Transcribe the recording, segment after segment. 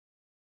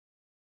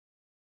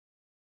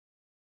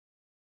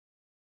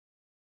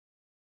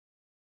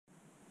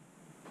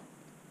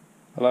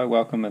Hello,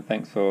 welcome and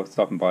thanks for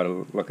stopping by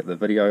to look at the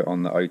video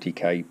on the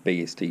OTK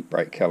BSD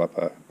brake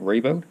caliper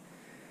rebuild.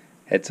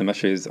 Had some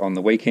issues on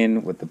the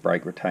weekend with the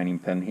brake retaining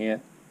pin here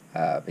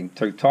being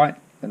too tight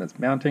in its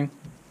mounting,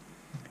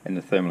 and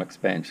the thermal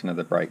expansion of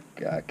the brake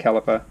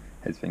caliper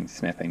has been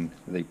snapping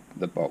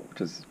the bolt, which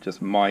is just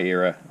my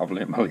error. I've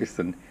learnt my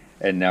lesson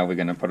and now we're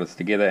going to put this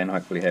together and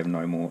hopefully have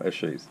no more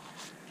issues.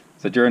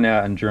 So during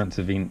our endurance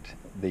event,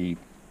 the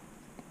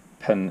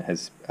pin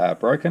has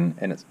broken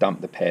and it's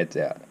dumped the pads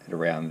out at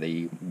around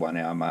the 1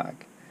 hour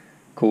mark,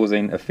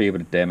 causing a fair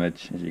bit of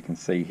damage, as you can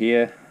see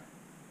here,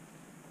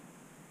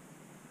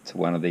 to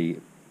one of the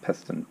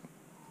piston.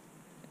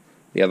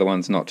 The other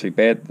one's not too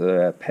bad,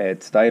 the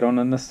pad stayed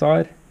on this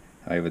side,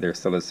 however there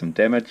still is some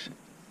damage,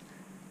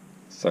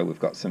 so we've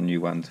got some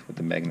new ones with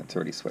the magnets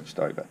already switched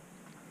over.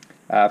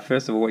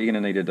 First of all, what you're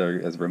going to need to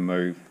do is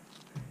remove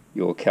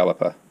your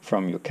caliper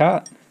from your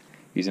cart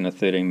using a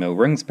 13mm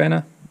ring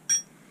spanner.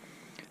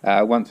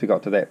 Once we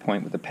got to that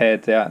point with the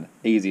pads out,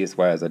 easiest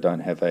way, as I don't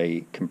have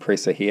a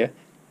compressor here,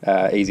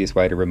 easiest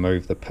way to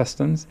remove the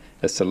pistons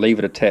is to leave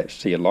it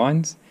attached to your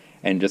lines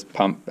and just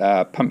pump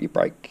your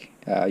brake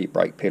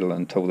pedal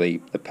until the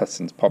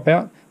pistons pop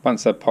out.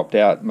 Once they've popped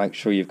out, make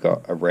sure you've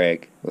got a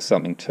rag or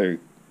something to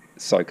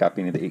soak up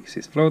any of the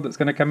excess fluid that's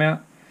going to come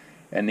out,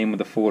 and then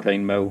with a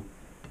 14mm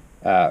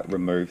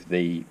remove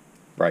the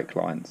brake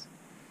lines.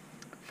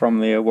 From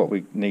there, what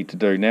we need to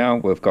do now,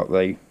 we've got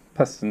the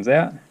pistons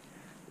out.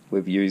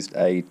 We've used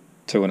a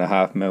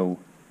 2.5mm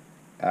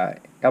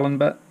Allen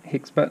bit,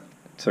 hex bit,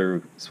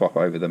 to swap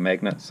over the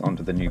magnets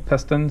onto the new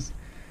pistons.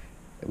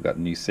 We've got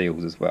new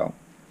seals as well.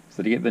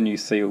 So to get the new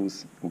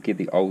seals, we'll get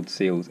the old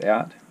seals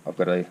out. I've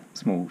got a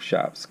small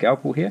sharp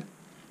scalpel here.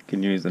 You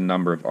can use a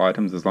number of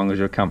items as long as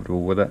you're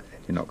comfortable with it.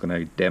 You're not going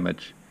to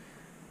damage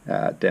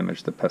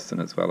the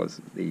piston as well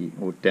as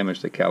or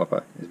damage the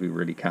caliper, as we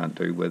really can't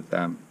do with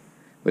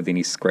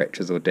any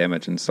scratches or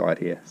damage inside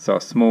here. So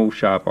a small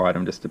sharp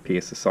item just to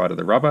pierce the side of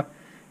the rubber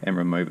and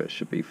remove it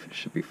should be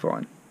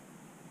fine.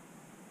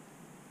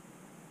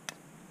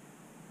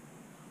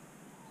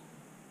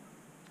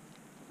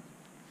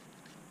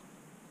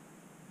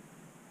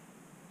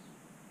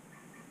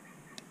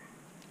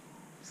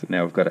 So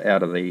now we've got it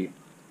out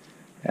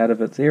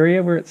of its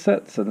area where it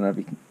sits. I don't know if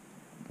you can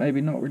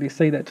maybe not really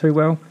see that too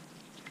well.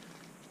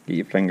 Get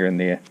your finger in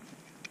there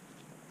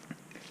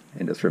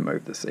and just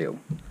remove the seal.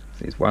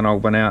 There's one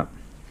old one out.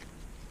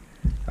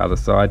 Other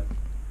side,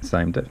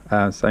 same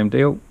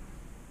deal.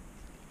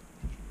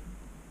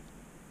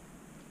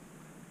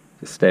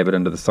 Just stab it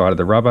into the side of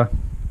the rubber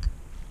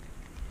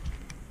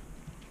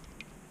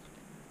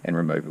and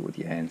remove it with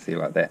your hands there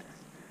like that.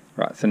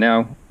 Right, so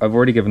now I've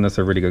already given this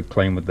a really good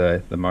clean with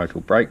the motor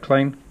brake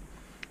clean.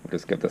 We'll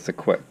just give this a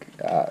quick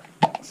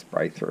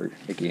spray through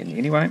again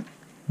anyway.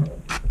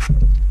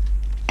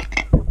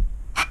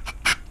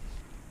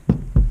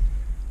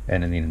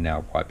 And then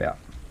now wipe out.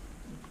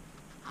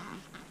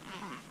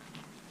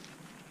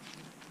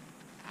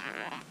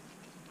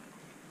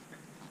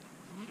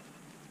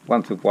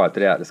 Once we've wiped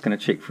it out, it's going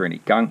to check for any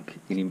gunk,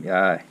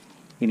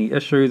 any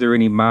issues or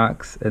any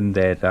marks in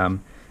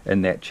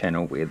that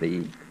channel where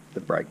the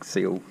brake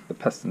seal, the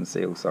piston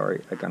seal,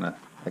 sorry, are gonna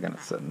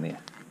sit in there.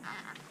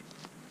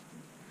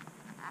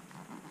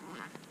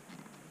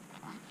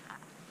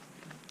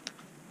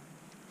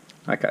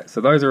 Okay, so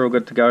those are all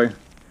good to go.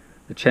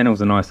 The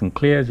channels are nice and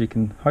clear, as you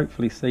can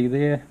hopefully see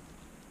there.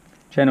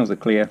 Channels are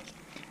clear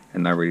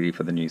and they're ready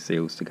for the new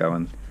seals to go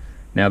in.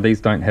 Now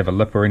these don't have a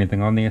lip or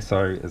anything on there,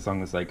 so as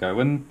long as they go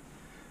in,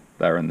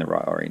 they're in the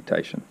right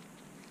orientation.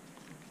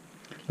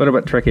 A little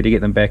bit tricky to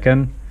get them back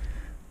in,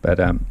 but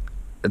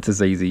it's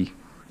as easy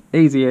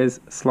as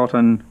slot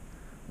in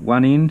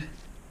one end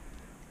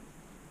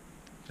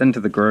into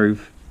the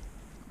groove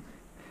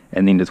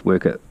and then just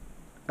work it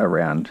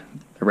around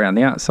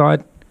the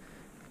outside,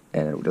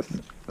 and it'll just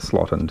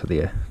slot into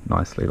there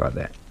nicely like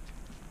that.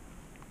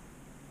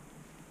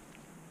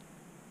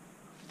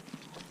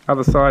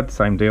 Other side,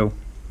 same deal.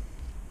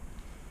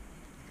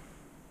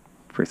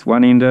 Press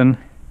one end in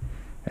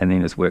and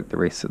then just work the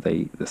rest of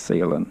the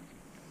seal in.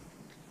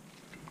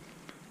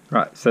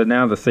 Right, so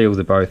now the seals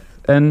are both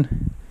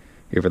in,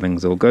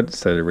 everything's all good,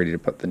 so they're ready to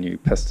put the new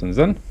pistons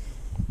in.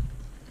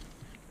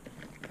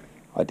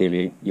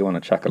 Ideally you want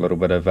to chuck a little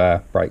bit of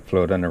brake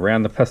fluid in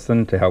around the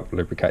piston to help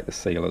lubricate the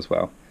seal as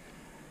well.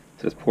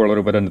 So just pour a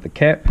little bit into the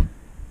cap.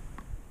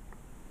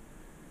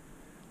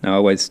 Now I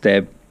always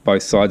stab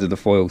both sides of the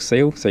foil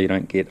seal so you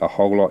don't get a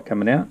whole lot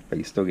coming out, but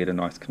you still get a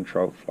nice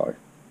controlled flow.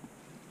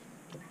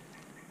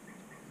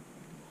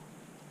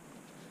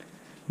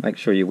 Make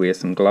sure you wear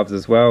some gloves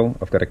as well.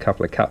 I've got a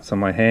couple of cuts on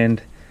my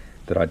hand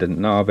that I didn't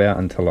know about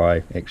until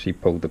I actually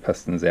pulled the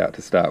pistons out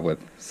to start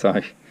with. So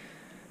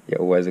yeah,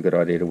 always a good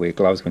idea to wear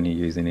gloves when you're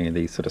using any of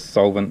these sort of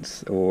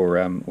solvents or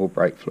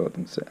brake fluid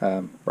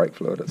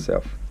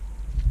itself.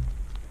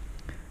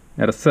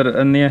 Now to sit it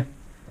in there,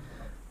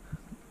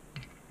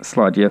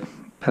 slide your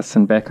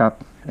piston back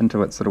up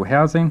into its little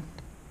housing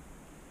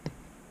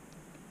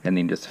and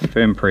then just a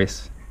firm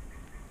press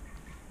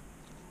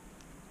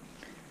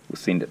will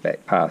send it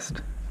back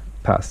past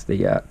past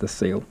the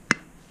seal,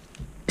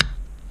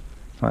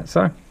 like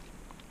so.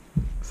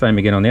 Same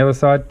again on the other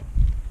side.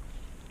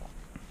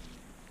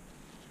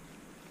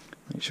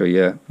 Make sure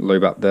you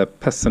lube up the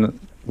piston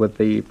with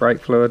the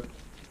brake fluid.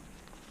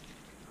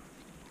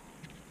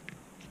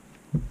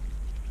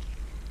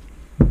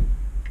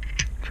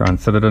 Try and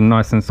sit it in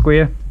nice and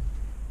square.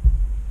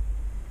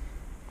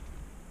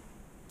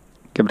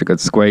 Give it a good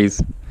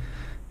squeeze.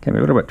 Can be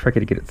a little bit tricky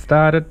to get it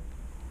started.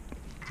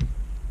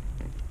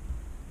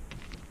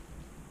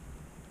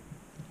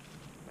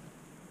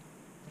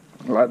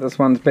 Like this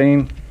one's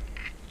been.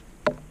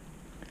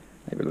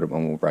 Maybe a little bit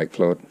more brake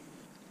fluid.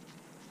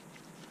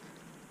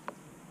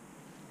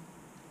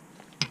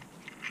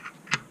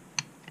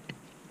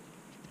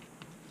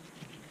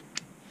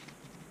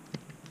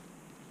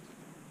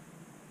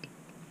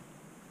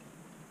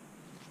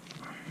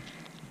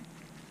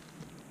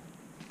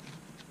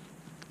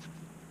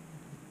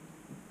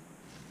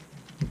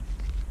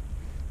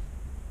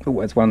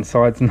 Always one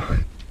side's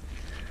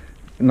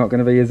not going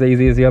to be as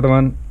easy as the other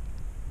one.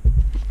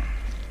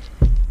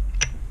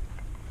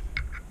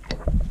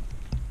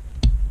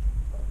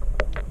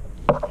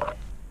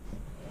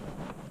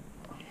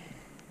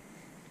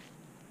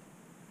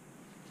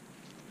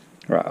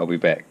 Right, I'll be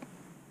back.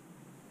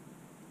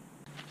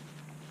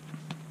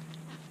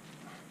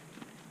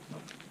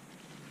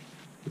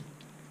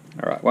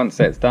 Alright, once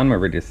that's done, we're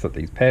ready to sit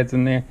these pads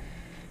in there,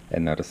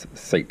 and they'll just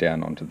seat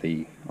down onto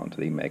the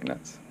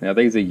magnets. Now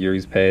these are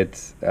used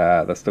pads,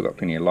 they've still got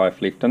plenty of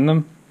life left in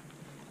them.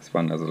 This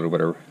one has a little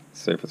bit of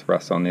surface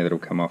rust on there that'll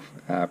come off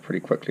pretty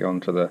quickly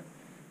onto the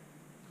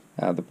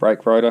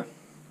brake rotor.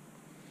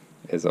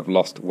 As I've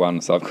lost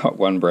one, so I've got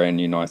one brand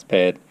new nice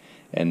pad,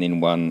 and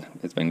then one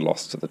has been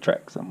lost to the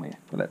track somewhere,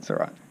 but that's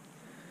alright.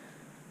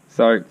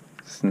 So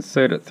just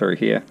insert it through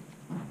here.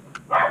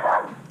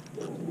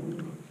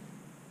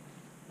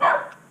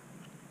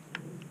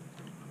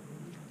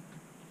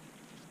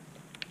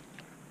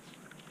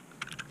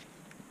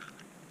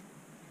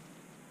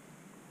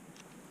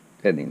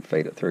 And then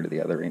feed it through to the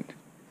other end.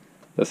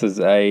 This is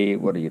a,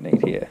 what do you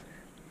need here?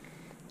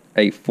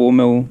 A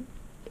 4mm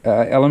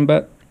Allen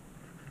bit,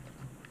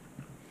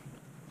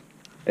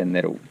 and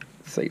that'll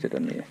seat it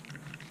in there.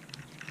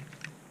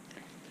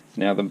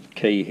 Now the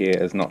key here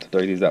is not to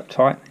do these up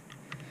tight.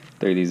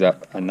 Do these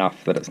up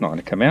enough that it's not going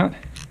to come out,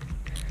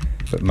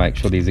 but make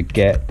sure there's a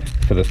gap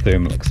for the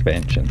thermal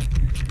expansion.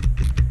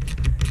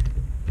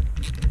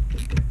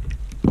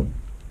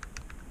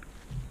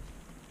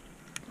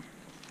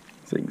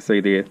 So you can see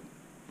there,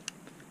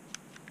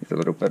 there's a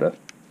little bit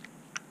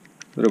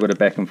of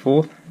back and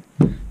forth.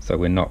 So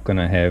we're not going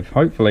to have,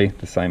 hopefully,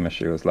 the same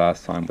issue as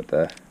last time with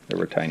the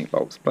retaining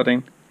bolt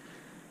splitting.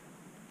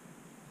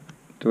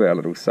 Do our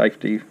little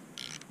safety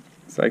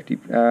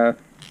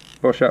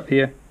push up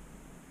here,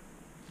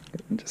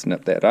 and just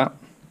nip that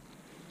up,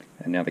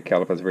 and now the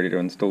caliper is ready to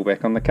install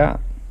back on the cart.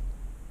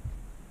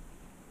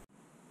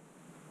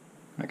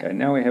 Okay,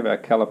 now we have our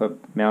caliper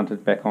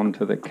mounted back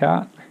onto the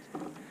cart.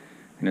 I'm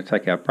going to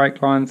take our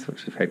brake lines,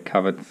 which we've had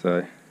covered,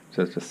 so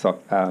just to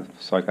soak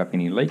up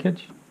any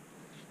leakage.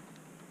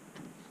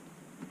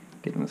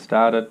 Get them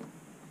started,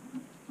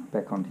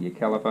 back onto your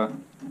caliper,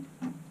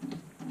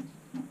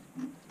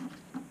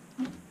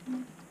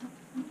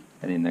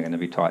 and then they're going to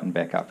be tightened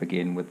back up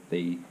again with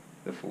the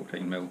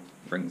 14mm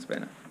ring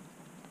spanner.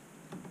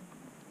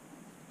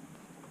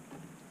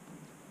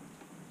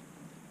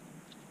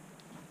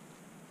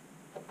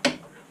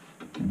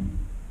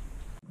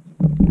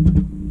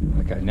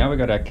 Okay, now we've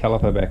got our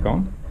caliper back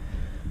on.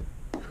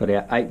 We've got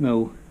our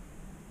 8mm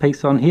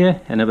piece on here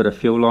and a bit of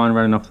fuel line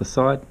running off the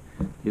side.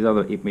 There's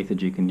other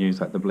methods you can use,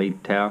 like the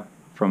bleed tower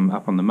from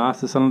up on the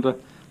master cylinder.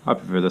 I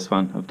prefer this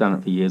one. I've done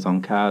it for years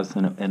on cars,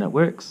 and it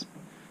works.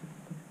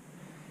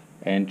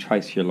 And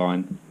trace your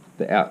line,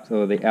 the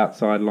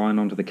outside line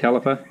onto the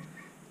caliper,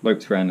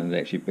 loops around, and it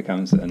actually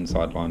becomes the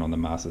inside line on the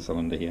master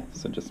cylinder here.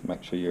 So just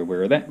make sure you're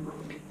aware of that.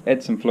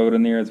 Add some fluid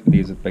in there, as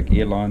there's a big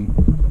air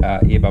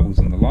bubbles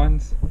in the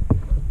lines,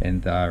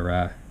 and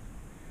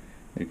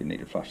you need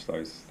to flush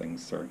those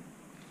things through.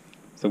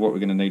 So what we're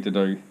going to need to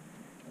do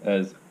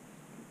is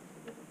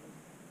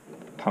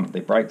pump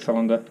the brake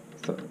cylinder,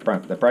 so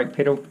pump the brake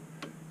pedal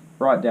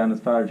right down as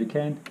far as you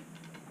can,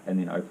 and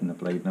then open the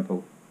bleed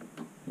nipple.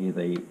 Hear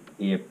the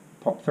air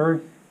pop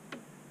through,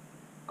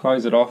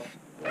 close it off,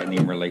 and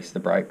then release the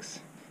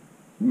brakes.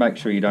 Make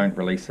sure you don't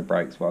release the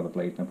brakes while the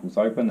bleed nipple's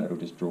open, it'll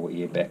just draw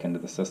air back into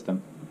the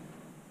system.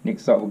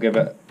 Next up, we'll give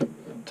it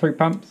 2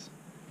 pumps,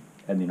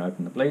 and then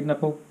open the bleed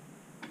nipple.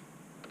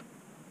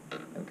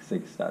 You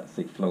can start to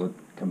see fluid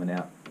coming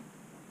out,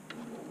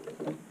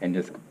 and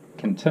just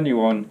continue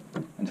on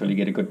until you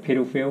get a good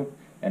pedal feel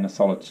and a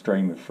solid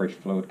stream of fresh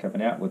fluid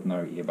coming out with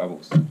no air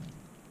bubbles.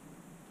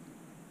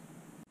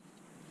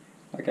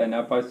 Okay,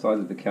 now both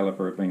sides of the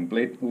caliper have been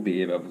bled, all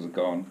the air bubbles are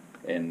gone,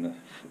 and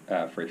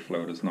the fresh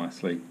fluid is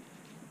nicely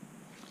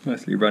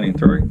running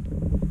through.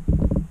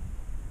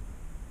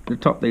 To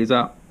top these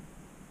up,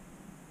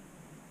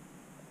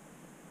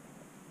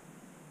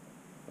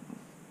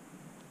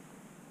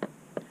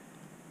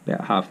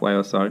 about halfway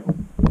or so,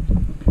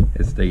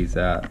 is these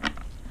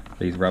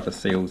rubber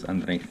seals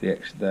underneath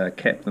the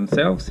cap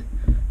themselves.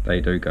 They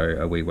do go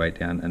a wee way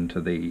down into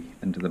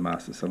the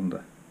master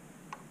cylinder.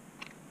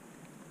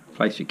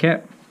 Place your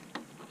cap,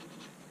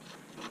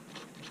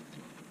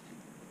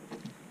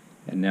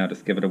 and now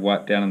just give it a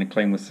wipe down and a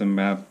clean with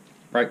some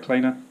brake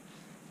cleaner,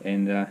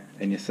 and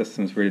your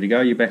system's ready to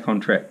go. You're back on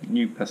track.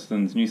 New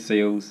pistons, new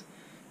seals,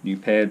 new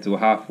pads or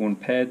half-worn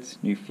pads,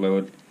 new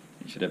fluid.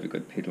 You should have a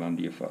good pedal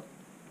under your foot.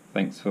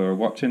 Thanks for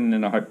watching,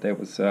 and I hope that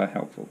was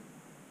helpful.